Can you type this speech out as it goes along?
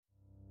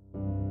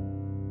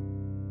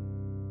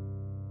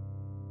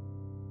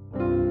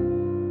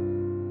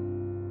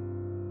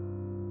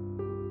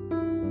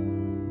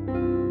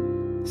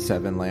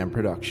Seven Lamb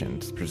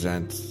Productions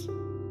presents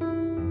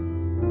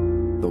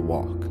The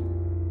Walk,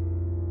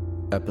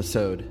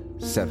 Episode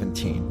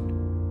 17.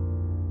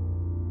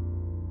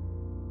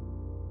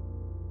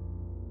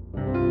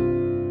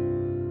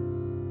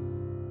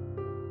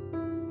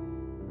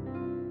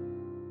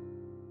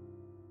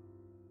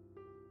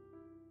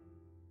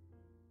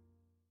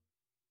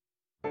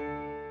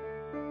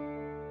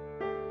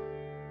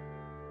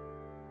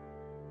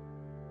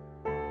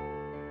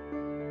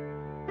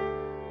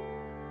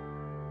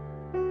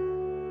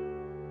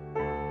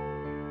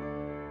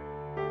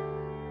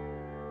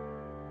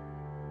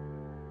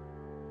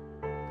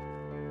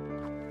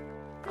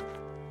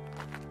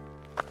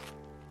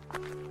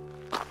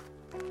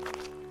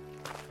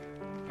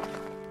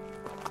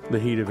 The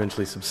heat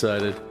eventually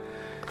subsided.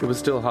 It was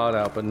still hot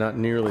out, but not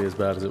nearly as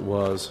bad as it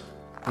was.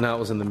 Now it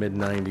was in the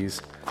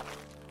mid-90s.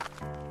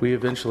 We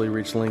eventually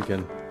reached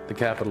Lincoln, the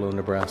capital of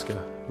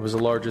Nebraska. It was the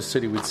largest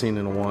city we'd seen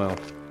in a while.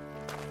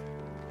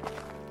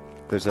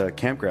 There's a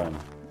campground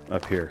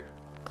up here.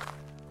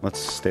 Let's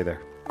stay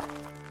there.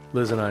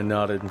 Liz and I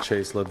nodded and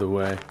Chase led the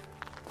way.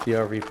 The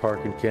RV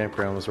park and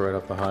campground was right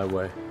off the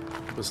highway.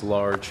 It was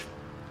large.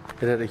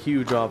 It had a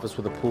huge office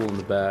with a pool in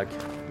the back.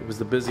 It was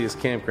the busiest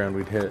campground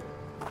we'd hit.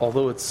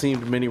 Although it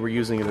seemed many were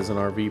using it as an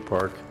RV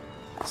park,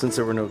 since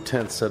there were no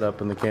tents set up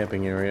in the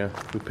camping area,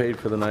 we paid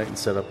for the night and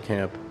set up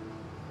camp.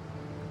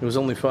 It was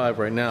only 5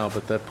 right now,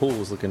 but that pool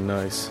was looking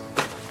nice.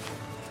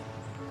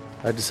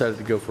 I decided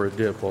to go for a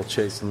dip while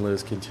Chase and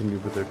Liz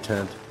continued with their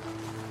tent.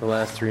 The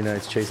last 3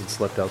 nights Chase had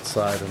slept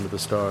outside under the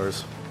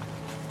stars.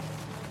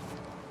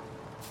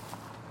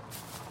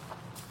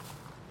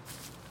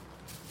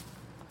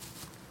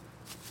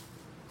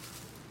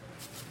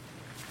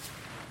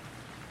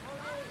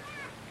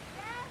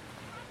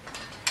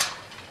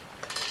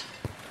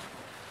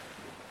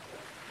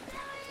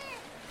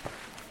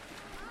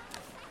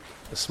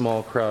 A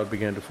small crowd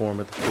began to form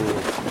at the pool.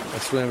 I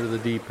swam to the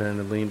deep end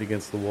and leaned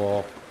against the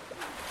wall.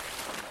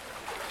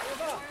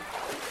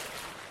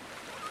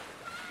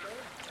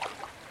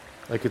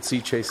 I could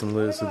see Chase and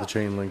Liz through the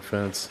chain link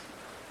fence.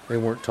 They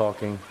weren't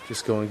talking,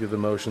 just going through the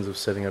motions of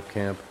setting up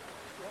camp.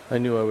 I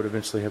knew I would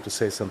eventually have to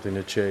say something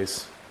to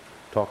Chase,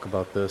 talk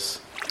about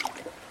this.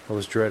 I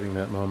was dreading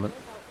that moment.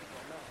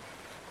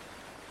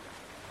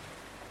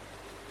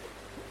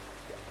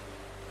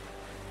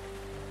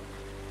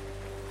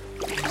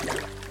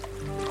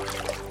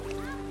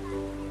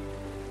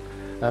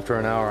 After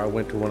an hour, I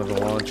went to one of the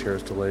lawn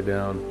chairs to lay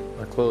down.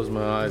 I closed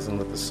my eyes and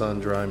let the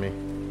sun dry me.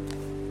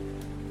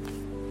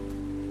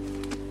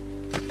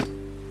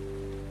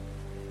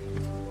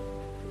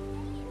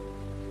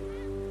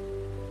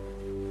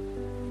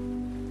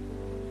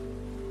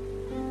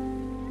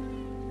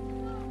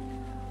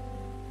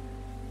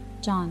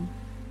 John.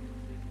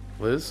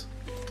 Liz?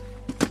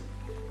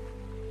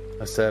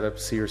 I sat up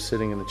to see her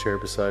sitting in the chair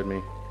beside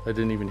me. I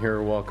didn't even hear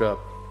her walk up.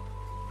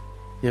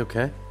 You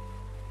okay?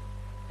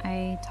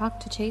 I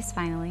talked to Chase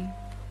finally.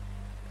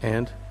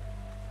 And?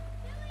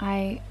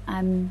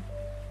 I'm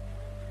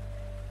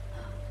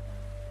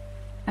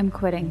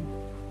quitting.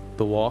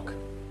 The walk?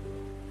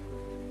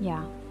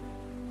 Yeah.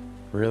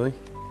 Really?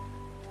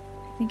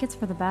 I think it's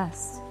for the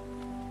best.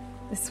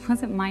 This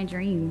wasn't my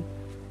dream.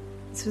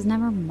 This was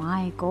never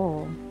my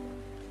goal.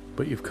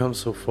 But you've come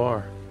so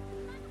far.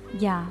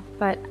 Yeah,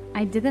 but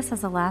I did this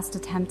as a last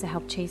attempt to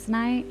help Chase and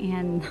I,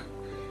 and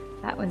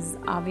that was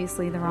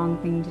obviously the wrong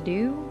thing to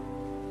do.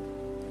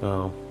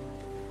 Oh.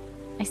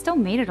 I still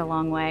made it a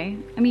long way.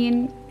 I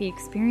mean, the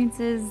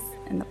experiences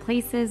and the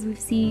places we've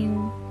seen.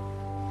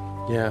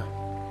 Yeah.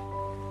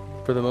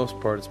 For the most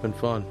part, it's been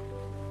fun.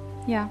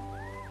 Yeah.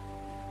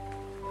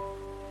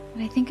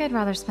 But I think I'd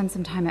rather spend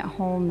some time at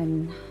home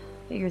and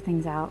figure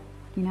things out,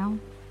 you know?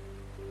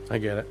 I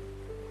get it.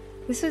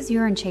 This was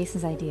your and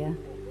Chase's idea.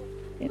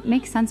 It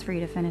makes sense for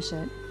you to finish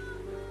it.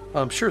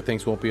 I'm sure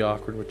things won't be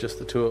awkward with just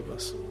the 2 of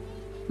us.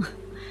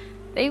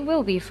 They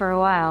will be for a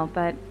while,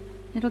 but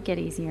it'll get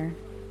easier.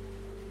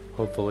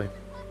 Hopefully.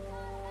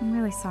 I'm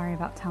really sorry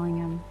about telling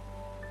him.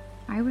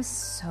 I was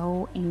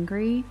so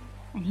angry,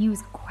 and he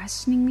was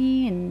questioning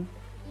me, and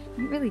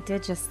it really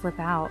did just slip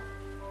out.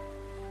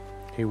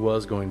 He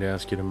was going to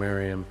ask you to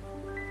marry him.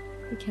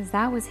 Because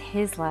that was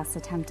his last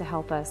attempt to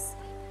help us.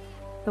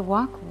 The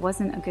walk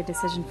wasn't a good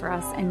decision for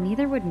us, and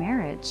neither would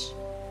marriage.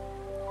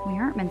 We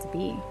aren't meant to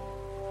be.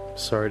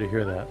 Sorry to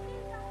hear that.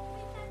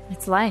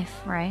 It's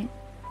life, right?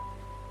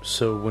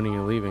 So when are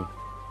you leaving?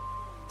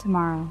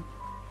 Tomorrow.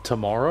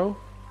 Tomorrow?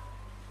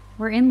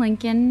 We're in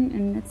Lincoln,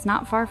 and it's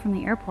not far from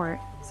the airport,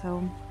 so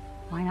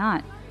why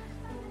not?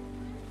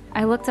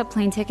 I looked up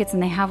plane tickets,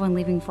 and they have one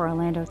leaving for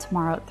Orlando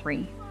tomorrow at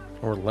 3.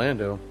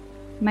 Orlando?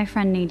 My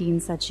friend Nadine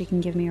said she can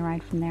give me a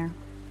ride from there.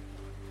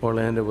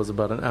 Orlando was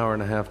about an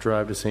hour-and-a-half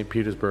drive to St.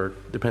 Petersburg,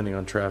 depending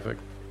on traffic.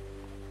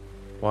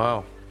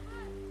 Wow.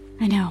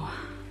 I know.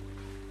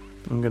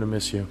 I'm gonna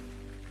miss you.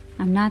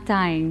 I'm not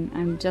dying.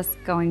 I'm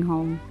just going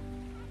home.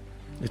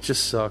 It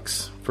just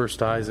sucks.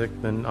 First Isaac,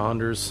 then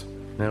Anders,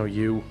 now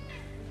you.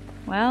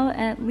 Well,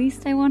 at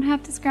least I won't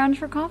have to scrounge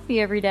for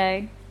coffee every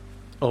day.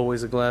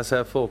 Always a glass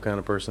half full kind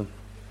of person.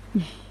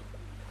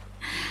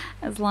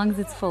 As long as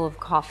it's full of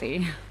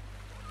coffee.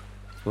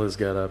 Liz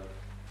got up.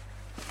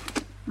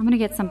 I'm gonna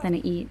get something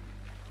to eat.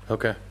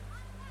 Okay.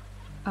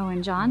 Oh,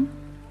 and John?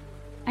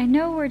 I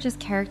know we're just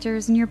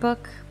characters in your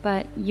book,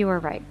 but you were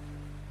right.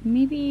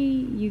 Maybe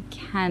you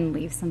can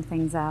leave some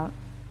things out.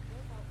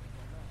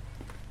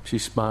 She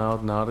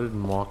smiled, nodded,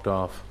 and walked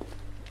off.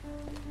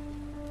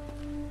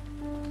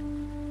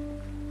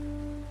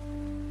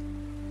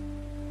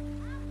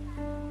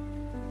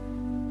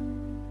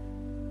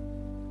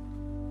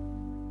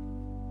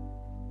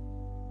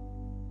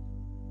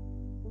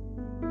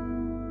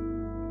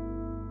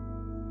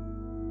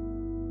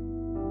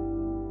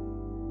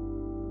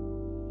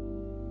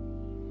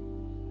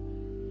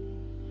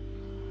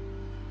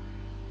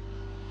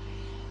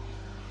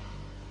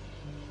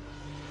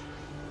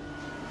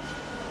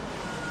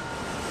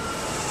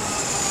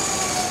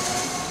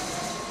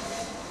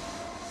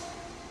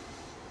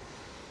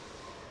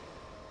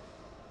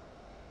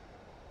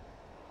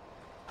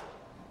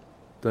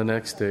 The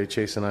next day,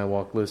 Chase and I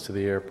walked Liz to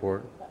the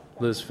airport.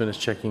 Liz finished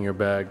checking her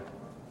bag.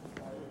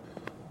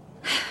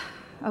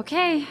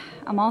 Okay,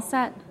 I'm all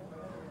set.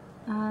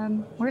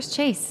 Where's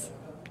Chase?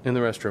 In the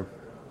restroom.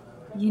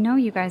 You know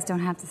you guys don't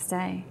have to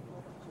stay.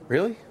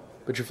 Really?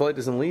 But your flight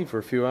doesn't leave for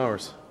a few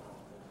hours.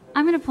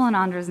 I'm gonna pull an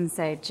Andres and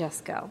say,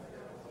 just go.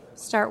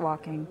 Start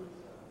walking.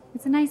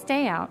 It's a nice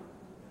day out.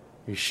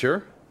 You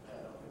sure?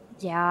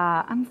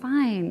 Yeah, I'm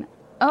fine.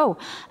 Oh,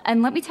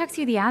 and let me text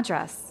you the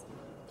address.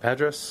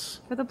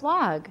 Address? For the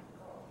blog,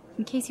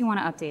 in case you want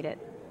to update it.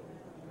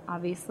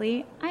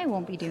 Obviously, I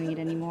won't be doing it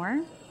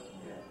anymore.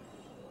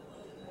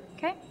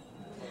 Okay?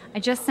 I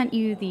just sent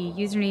you the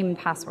username and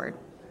password.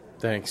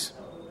 Thanks.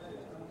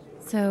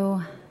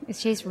 So, is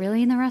Chase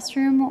really in the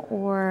restroom,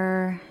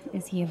 or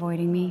is he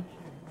avoiding me?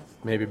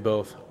 Maybe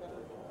both.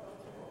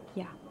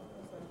 Yeah.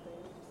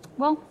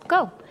 Well,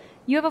 go.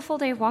 You have a full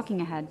day of walking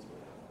ahead.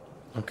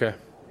 Okay.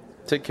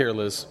 Take care,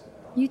 Liz.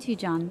 You too,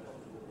 John.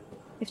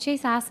 If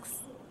Chase asks,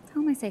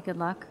 tell him I say good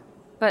luck.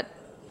 But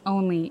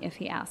only if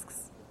he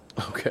asks.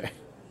 Okay.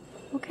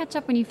 We'll catch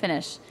up when you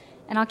finish,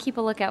 and I'll keep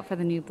a lookout for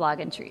the new blog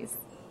entries.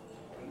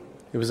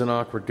 It was an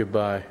awkward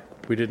goodbye.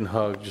 We didn't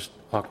hug, just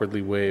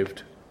awkwardly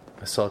waved.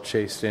 I saw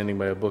Chase standing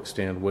by a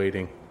bookstand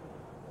waiting.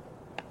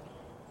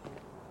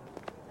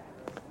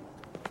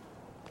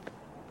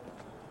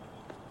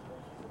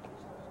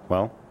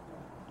 Well,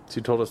 She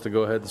told us to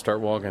go ahead and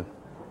start walking.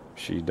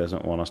 she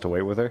doesn't want us to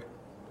wait with her?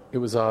 It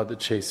was odd that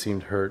Chase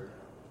seemed hurt,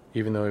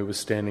 even though he was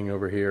standing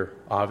over here,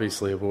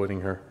 obviously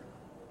avoiding her.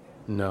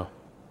 No.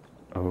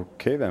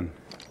 Okay then.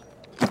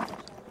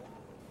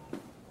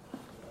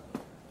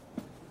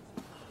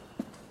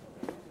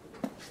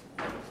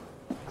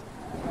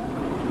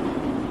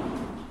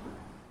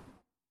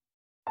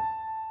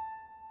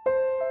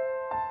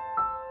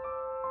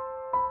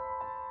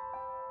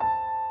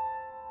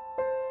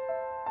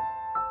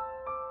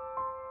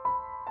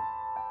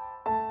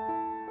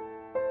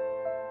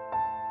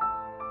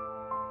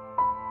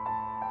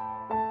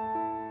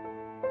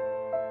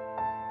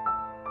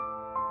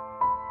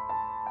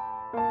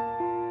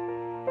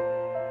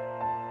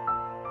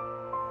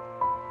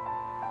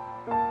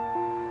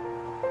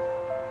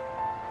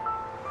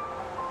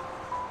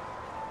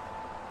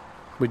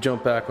 We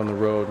jumped back on the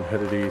road and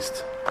headed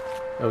east.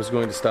 I was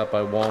going to stop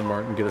by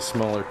Walmart and get a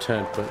smaller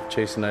tent, but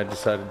Chase and I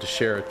decided to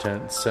share a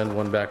tent and send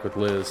one back with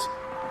Liz.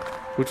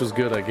 Which was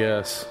good, I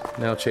guess.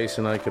 Now Chase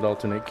and I could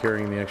alternate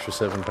carrying the extra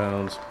 7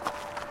 pounds.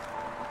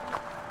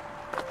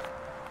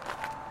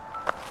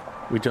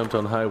 We jumped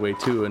on Highway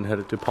 2 and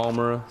headed to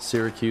Palmyra,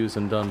 Syracuse,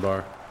 and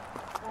Dunbar.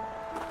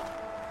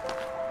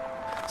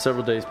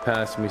 Several days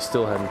passed and we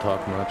still hadn't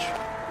talked much.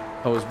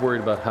 I was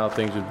worried about how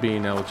things would be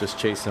now with just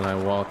Chase and I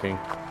walking.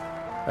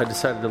 I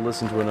decided to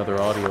listen to another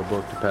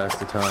audiobook to pass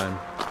the time.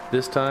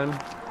 This time,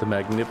 The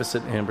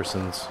Magnificent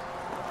Ambersons.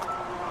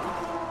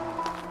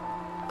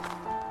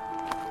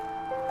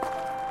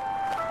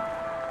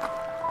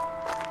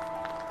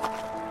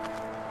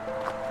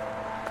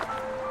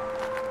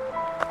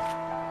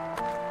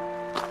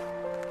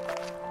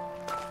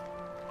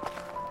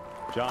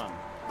 John.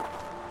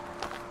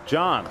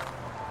 John!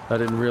 I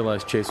didn't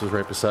realize Chase was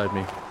right beside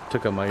me.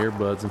 Took out my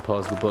earbuds and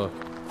paused the book.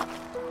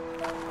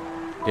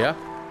 Yeah?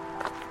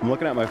 I'm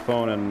looking at my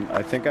phone and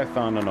I think I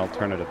found an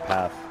alternative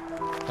path.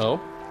 Oh?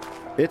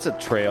 It's a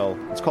trail.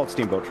 It's called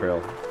Steamboat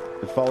Trail.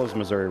 It follows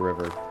Missouri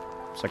River.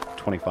 It's like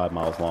 25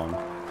 miles long.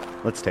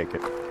 Let's take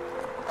it.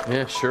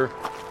 Yeah, sure.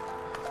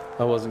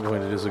 I wasn't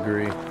going to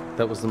disagree.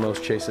 That was the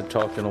most Chase had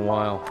talked in a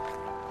while.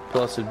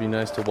 Plus, it'd be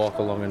nice to walk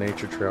along a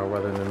nature trail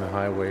rather than the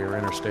highway or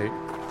interstate.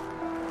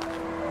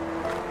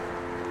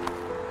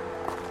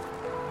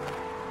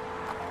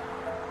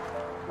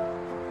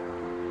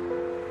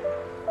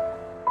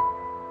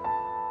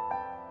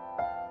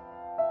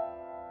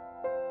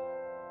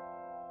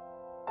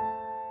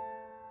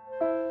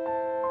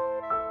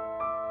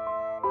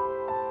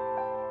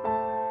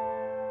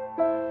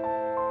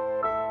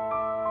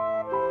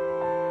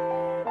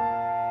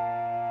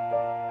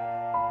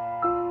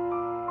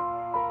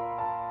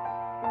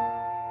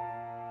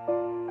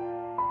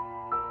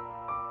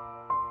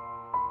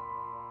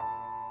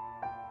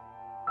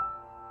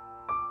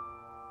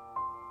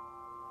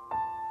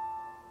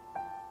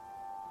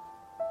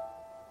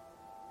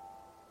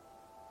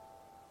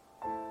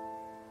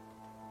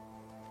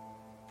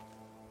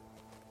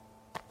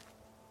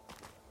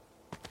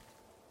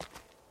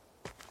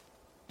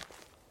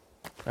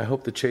 I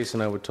hoped that Chase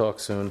and I would talk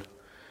soon.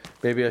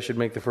 Maybe I should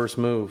make the first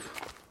move.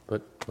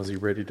 But was he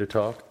ready to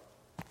talk?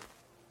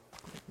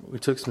 We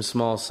took some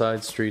small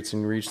side streets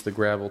and reached the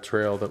gravel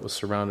trail that was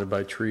surrounded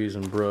by trees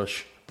and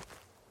brush.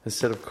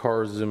 Instead of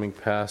cars zooming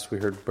past, we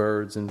heard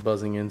birds and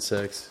buzzing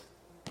insects.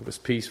 It was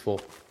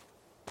peaceful.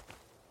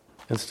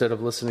 Instead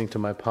of listening to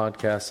my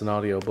podcasts and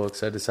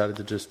audiobooks, I decided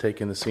to just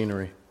take in the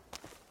scenery.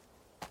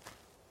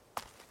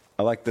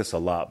 I like this a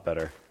lot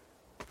better.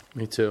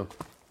 Me too.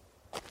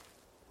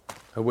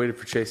 I waited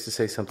for Chase to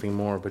say something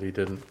more, but he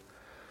didn't.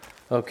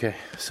 Okay,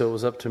 so it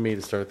was up to me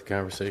to start the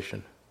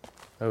conversation.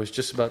 I was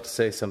just about to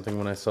say something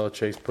when I saw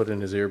Chase put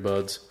in his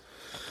earbuds.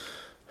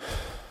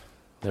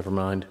 Never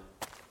mind.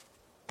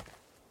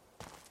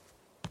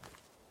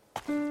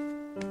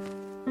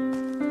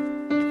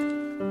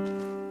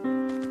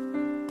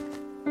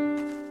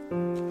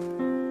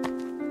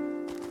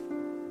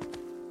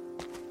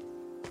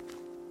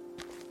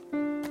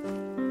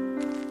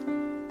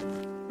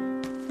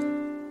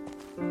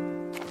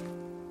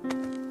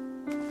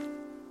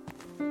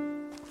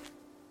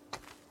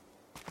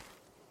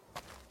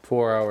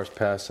 4 hours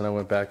passed and I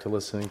went back to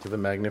listening to the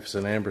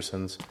magnificent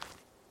Ambersons.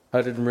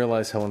 I didn't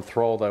realize how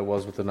enthralled I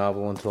was with the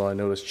novel until I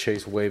noticed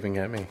Chase waving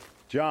at me.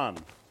 John.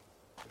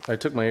 I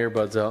took my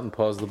earbuds out and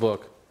paused the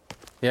book.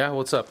 Yeah,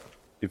 what's up?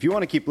 If you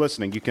want to keep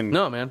listening, you can...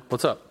 No, man,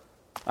 what's up?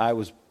 I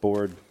was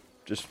bored.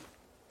 Just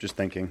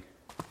thinking.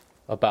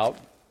 About?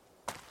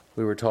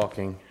 We were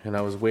talking, and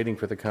I was waiting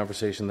for the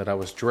conversation that I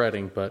was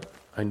dreading, but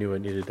I knew it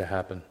needed to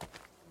happen.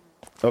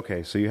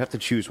 Okay, so you have to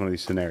choose one of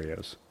these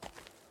scenarios.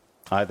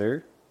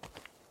 Either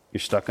you're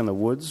stuck in the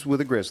woods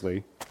with a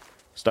grizzly,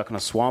 stuck in a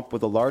swamp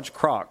with a large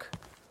croc,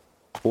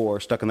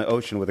 or stuck in the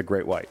ocean with a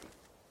great white.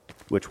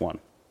 Which one?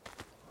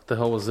 What the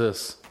hell was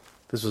this?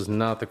 This was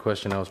not the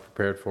question I was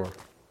prepared for.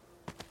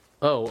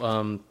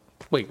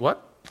 Wait,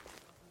 what?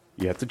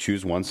 You have to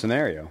choose one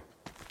scenario.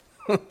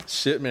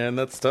 Shit, man,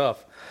 that's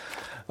tough.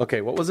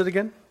 Okay, what was it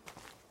again?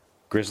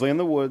 Grizzly in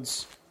the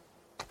woods,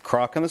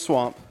 croc in the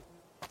swamp,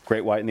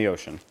 great white in the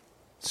ocean.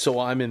 So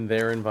I'm in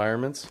their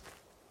environments?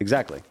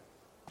 Exactly.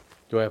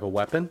 Do I have a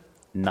weapon?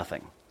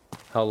 Nothing.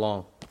 How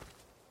long?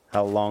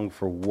 How long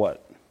for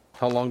what?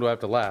 How long do I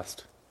have to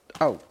last?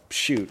 Oh,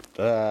 shoot.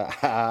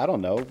 I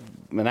don't know.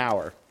 An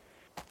hour.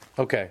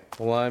 Okay,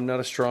 well, I'm not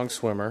a strong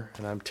swimmer,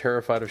 and I'm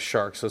terrified of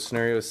sharks, so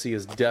scenario C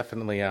is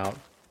definitely out.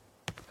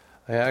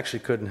 I actually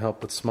couldn't help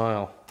but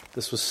smile.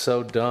 This was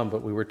so dumb,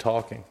 but we were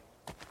talking.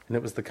 And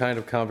it was the kind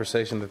of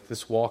conversation that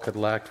this walk had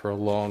lacked for a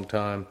long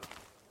time.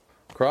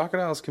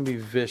 Crocodiles can be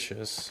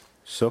vicious.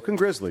 So can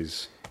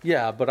grizzlies.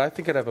 Yeah, but I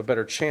think I'd have a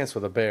better chance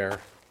with a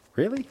bear.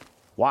 Really?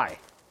 Why?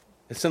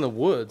 It's in the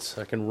woods.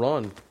 I can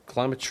run,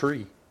 climb a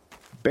tree.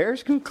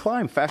 Bears can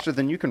climb faster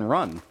than you can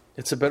run.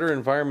 It's a better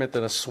environment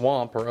than a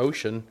swamp or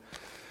ocean.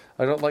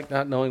 I don't like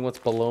not knowing what's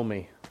below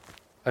me.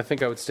 I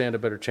think I would stand a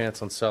better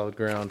chance on solid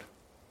ground.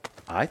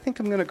 I think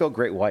I'm going to go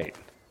great white.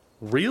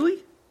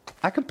 Really?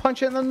 I can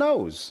punch it in the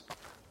nose.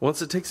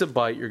 Once it takes a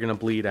bite, you're going to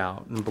bleed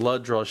out, and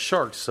blood draws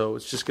sharks, so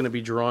it's just going to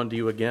be drawn to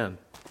you again.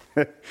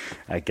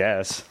 I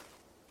guess.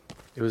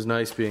 It was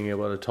nice being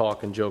able to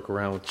talk and joke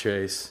around with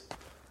Chase.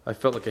 I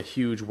felt like a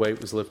huge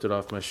weight was lifted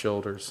off my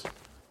shoulders.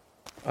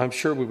 I'm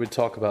sure we would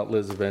talk about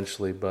Liz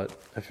eventually,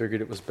 but I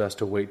figured it was best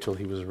to wait till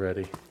he was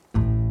ready.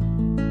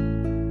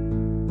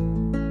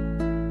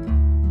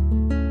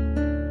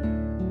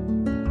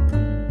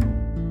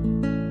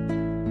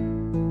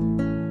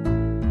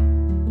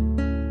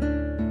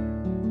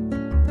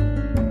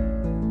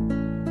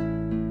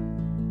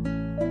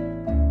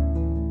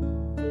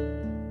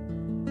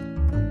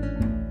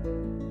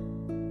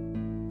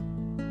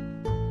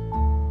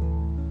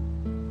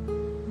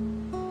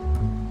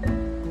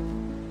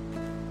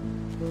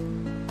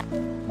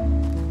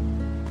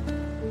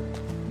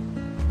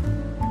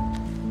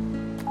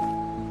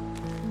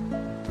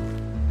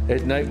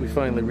 At night, we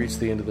finally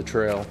reached the end of the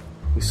trail.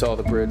 We saw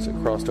the bridge that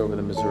crossed over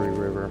the Missouri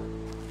River.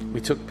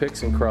 We took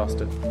pics and crossed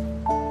it,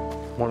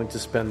 wanting to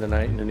spend the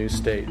night in a new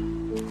state.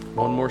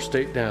 One more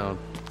state down.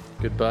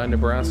 Goodbye,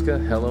 Nebraska.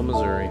 Hello,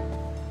 Missouri.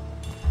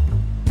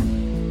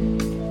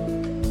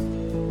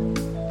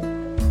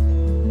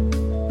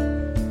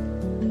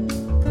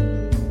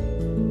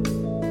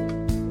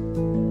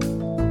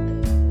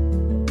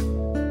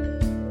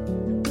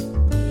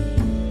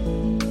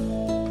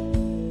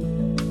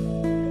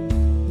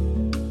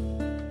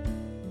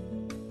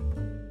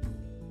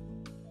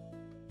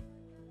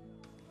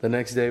 The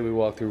next day, we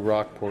walked through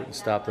Rockport and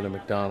stopped at a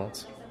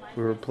McDonald's.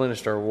 We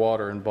replenished our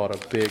water and bought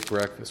a big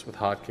breakfast with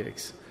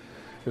hotcakes.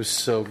 It was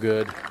so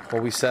good.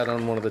 While we sat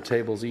on one of the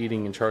tables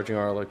eating and charging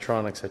our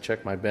electronics, I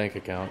checked my bank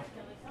account.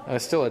 I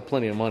still had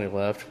plenty of money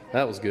left.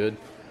 That was good.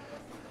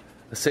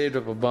 I saved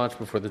up a bunch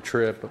before the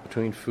trip, but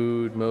between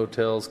food,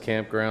 motels,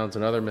 campgrounds,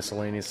 and other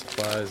miscellaneous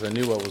supplies, I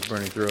knew what was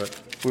burning through it.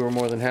 We were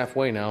more than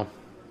halfway now.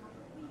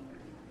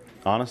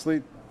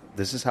 Honestly,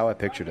 this is how I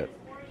pictured it.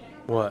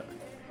 What?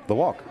 The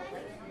walk.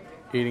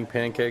 Eating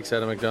pancakes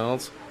at a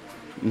McDonald's?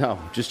 No,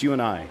 just you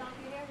and I.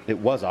 It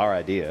was our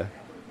idea.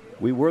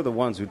 We were the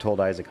ones who told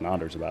Isaac and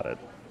Anders about it.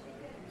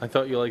 I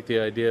thought you liked the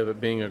idea of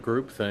it being a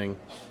group thing.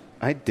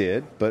 I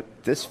did, but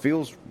this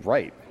feels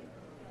right.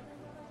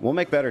 We'll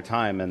make better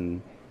time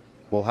and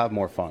we'll have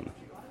more fun.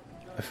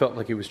 I felt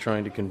like he was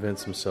trying to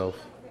convince himself.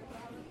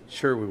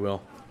 Sure we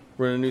will.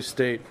 We're in a new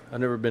state. I've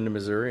never been to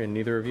Missouri, and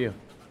neither have you.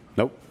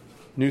 Nope.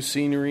 New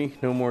scenery,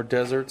 no more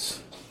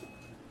deserts.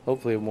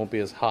 Hopefully it won't be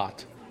as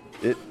hot.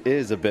 It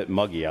is a bit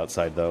muggy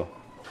outside, though.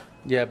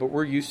 Yeah, but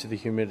we're used to the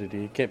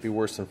humidity. It can't be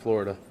worse than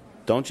Florida.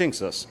 Don't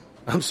jinx us.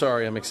 I'm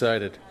sorry, I'm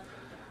excited.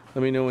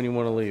 Let me know when you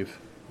want to leave.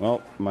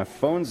 Well, my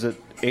phone's at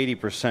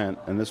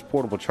 80%, and this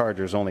portable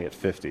charger is only at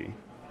 50.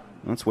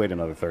 Let's wait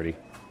another 30.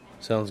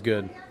 Sounds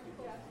good.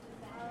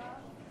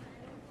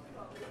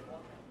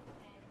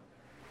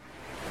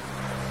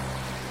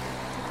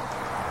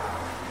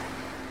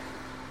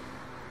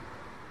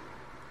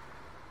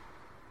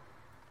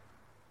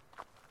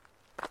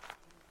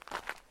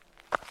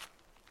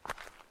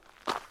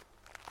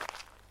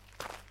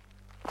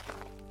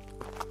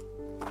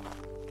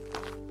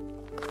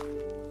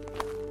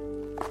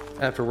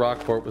 After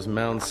Rockport was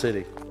Mound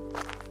City.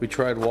 We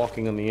tried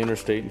walking on the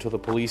interstate until the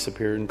police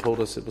appeared and told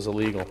us it was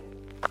illegal.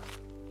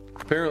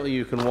 Apparently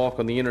you can walk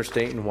on the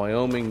interstate in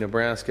Wyoming,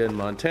 Nebraska, and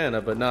Montana,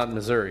 but not in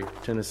Missouri,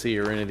 Tennessee,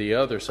 or any of the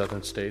other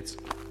southern states.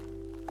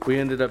 We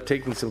ended up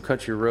taking some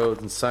country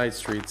roads and side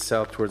streets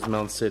south towards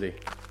Mound City.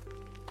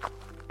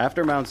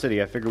 After Mound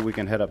City, I figure we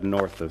can head up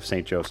north of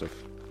St.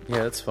 Joseph.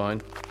 Yeah, that's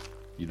fine.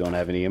 You don't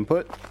have any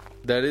input?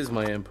 That is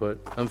my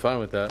input. I'm fine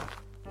with that.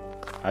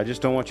 I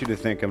just don't want you to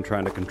think I'm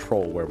trying to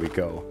control where we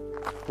go.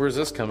 Where's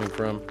this coming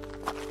from?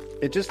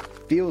 It just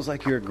feels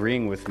like you're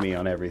agreeing with me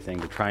on everything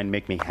to try and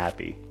make me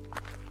happy.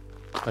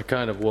 I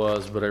kind of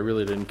was, but I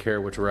really didn't care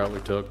which route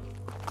we took.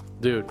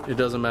 Dude, it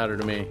doesn't matter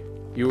to me.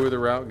 You were the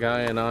route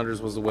guy and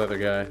Anders was the weather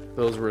guy.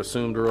 Those were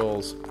assumed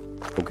roles.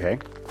 Okay.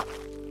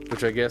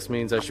 Which I guess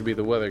means I should be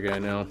the weather guy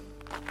now.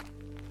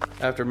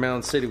 After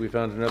Mound City, we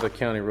found another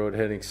county road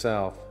heading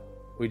south.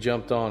 We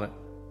jumped on it.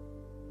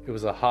 It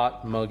was a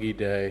hot, muggy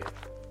day,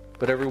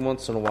 but every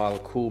once in a while a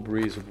cool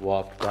breeze would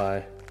waft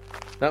by.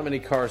 Not many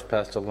cars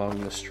passed along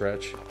this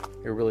stretch.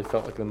 It really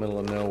felt like the middle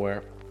of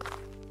nowhere.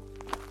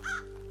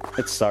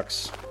 It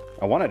sucks.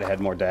 I wanted to head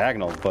more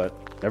diagonal, but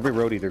every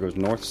road either goes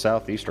north,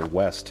 south, east, or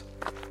west.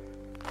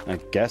 I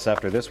guess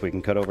after this we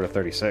can cut over to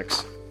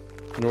 36.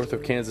 North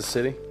of Kansas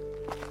City?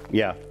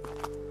 Yeah.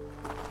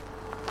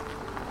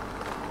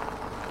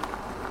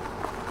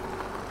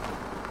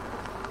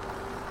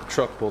 A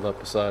truck pulled up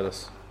beside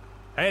us.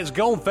 How's it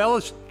going,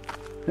 fellas?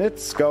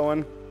 It's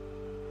going.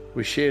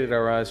 We shaded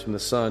our eyes from the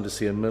sun to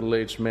see a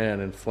middle-aged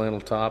man in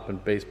flannel top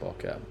and baseball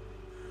cap.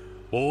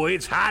 Boy,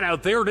 it's hot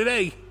out there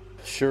today.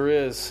 Sure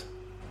is.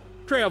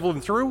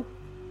 Traveling through?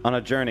 On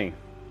a journey.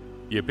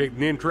 You picked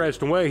an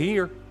interesting way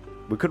here.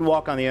 We couldn't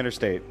walk on the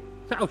interstate.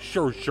 Oh,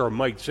 sure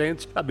makes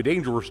sense. That'd be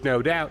dangerous,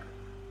 no doubt.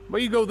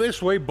 But you go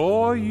this way,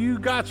 boy, you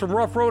got some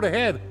rough road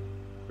ahead.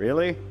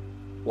 Really?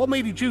 What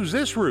made you choose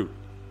this route?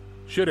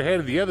 Should have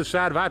headed the other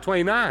side of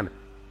I-29.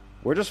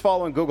 We're just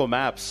following Google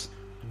Maps.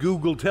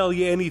 Google tell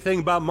you anything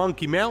about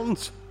Monkey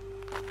Mountains?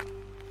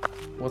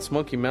 What's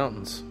Monkey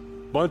Mountains?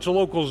 Bunch of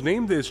locals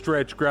named this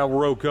stretch gravel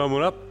road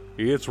coming up.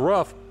 It's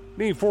rough.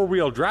 Need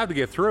four-wheel drive to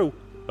get through.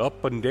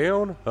 Up and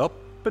down, up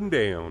and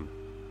down.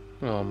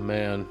 Oh,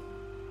 man.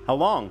 How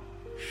long?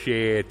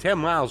 Shit, 10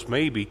 miles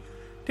maybe.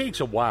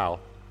 Takes a while.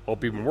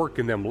 Hope you've been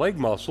working them leg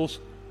muscles.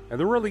 And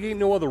there really ain't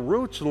no other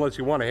routes unless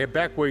you want to head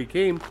back where you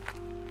came.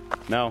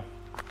 No.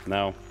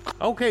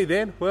 Okay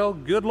then, well,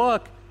 good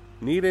luck.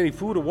 Need any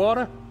food or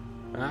water?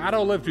 I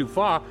don't live too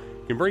far.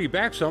 Can bring you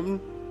back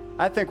something.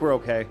 I think we're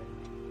okay.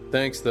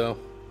 Thanks, though.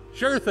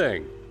 Sure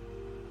thing.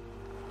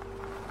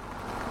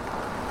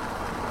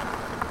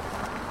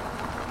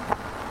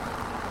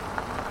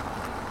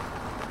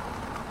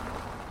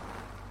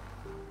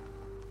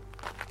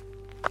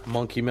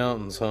 Monkey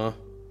Mountains, huh?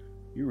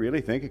 You really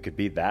think it could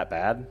be that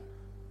bad?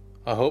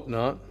 I hope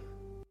not.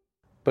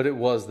 But it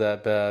was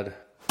that bad.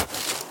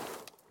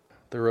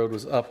 The road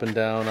was up and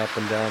down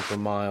for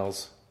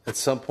miles. At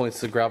some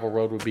points, the gravel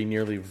road would be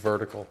nearly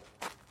vertical.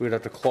 We'd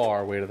have to claw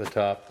our way to the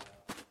top.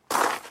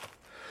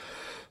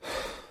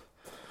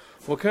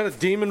 What kind of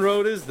demon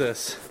road is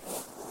this?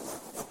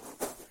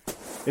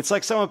 It's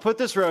like someone put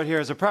this road here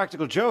as a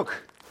practical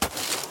joke.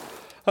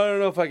 I don't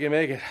know if I can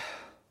make it.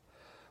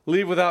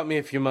 Leave without me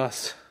if you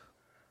must.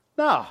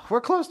 No,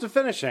 we're close to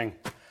finishing.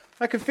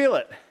 I can feel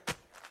it.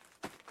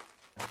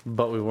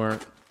 But we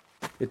weren't.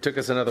 It took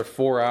us another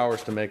 4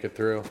 hours to make it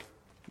through.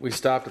 We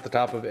stopped at the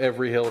top of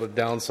every hill to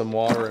down some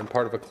water and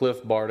part of a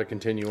cliff bar to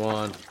continue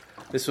on.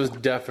 This was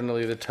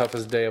definitely the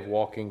toughest day of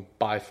walking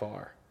by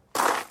far.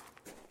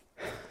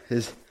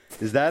 Is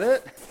that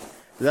it?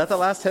 Is that the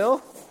last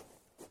hill?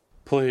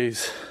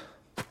 Please.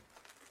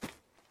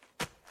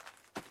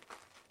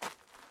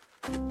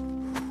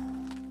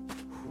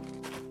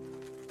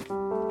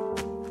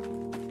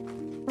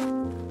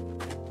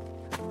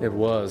 It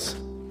was.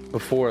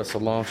 Before us, a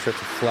long stretch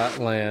of flat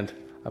land.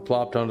 I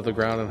plopped onto the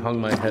ground and hung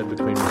my head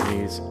between my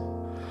knees.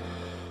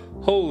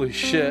 Holy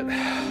shit.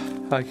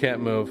 I can't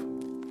move.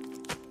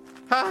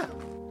 Ha!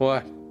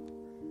 What?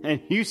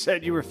 And you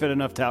said you were fit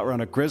enough to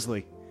outrun a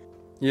grizzly.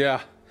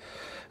 Yeah,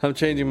 I'm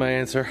changing my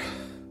answer.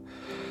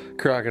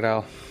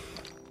 Crocodile.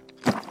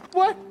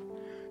 What?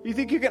 You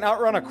think you can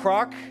outrun a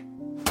croc?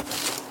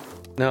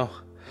 No,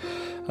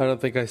 I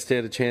don't think I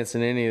stand a chance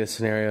in any of the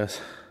scenarios.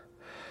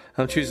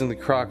 I'm choosing the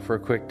croc for a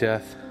quick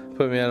death.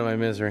 Put me out of my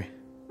misery.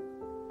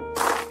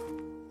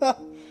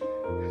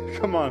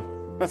 Come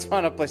on, let's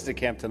find a place to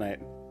camp tonight.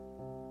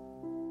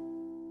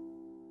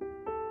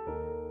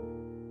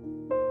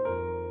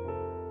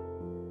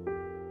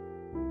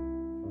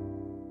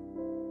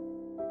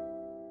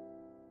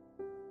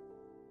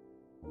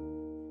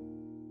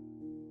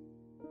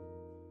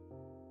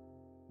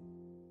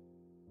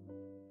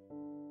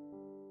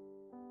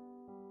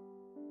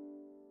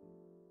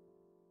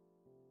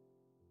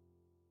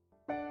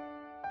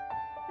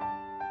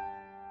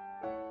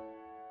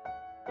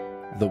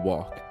 The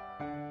Walk.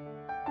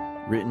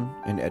 Written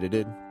and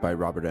edited by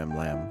Robert M.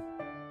 Lamb.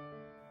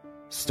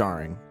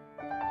 Starring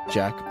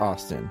Jack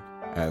Austin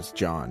as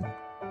John,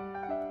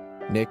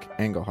 Nick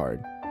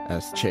Engelhard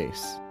as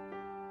Chase,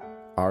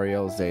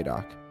 Ariel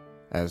Zadok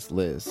as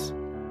Liz,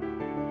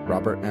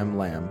 Robert M.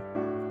 Lamb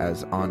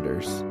as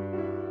Anders,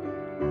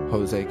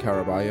 Jose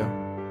Caraballo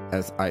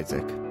as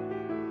Isaac,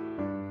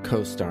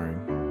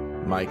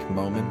 co-starring Mike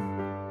Moman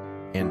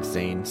and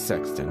Zane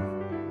Sexton.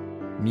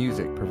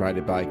 Music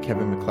provided by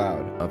Kevin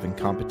MacLeod of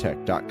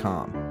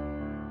Incompetech.com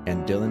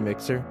and Dylan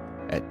Mixer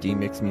at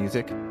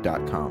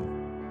dmixmusic.com.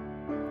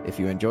 If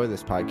you enjoy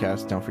this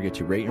podcast, don't forget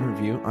to rate and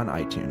review on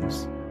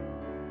iTunes.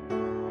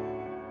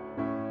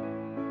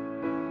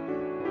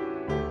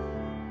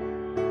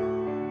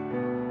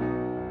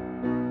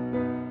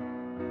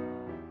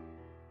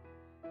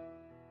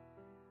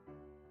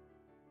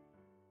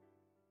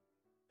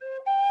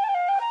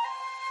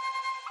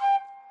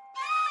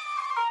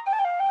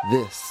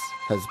 This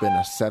has been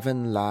a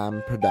Seven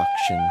Lamb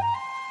production.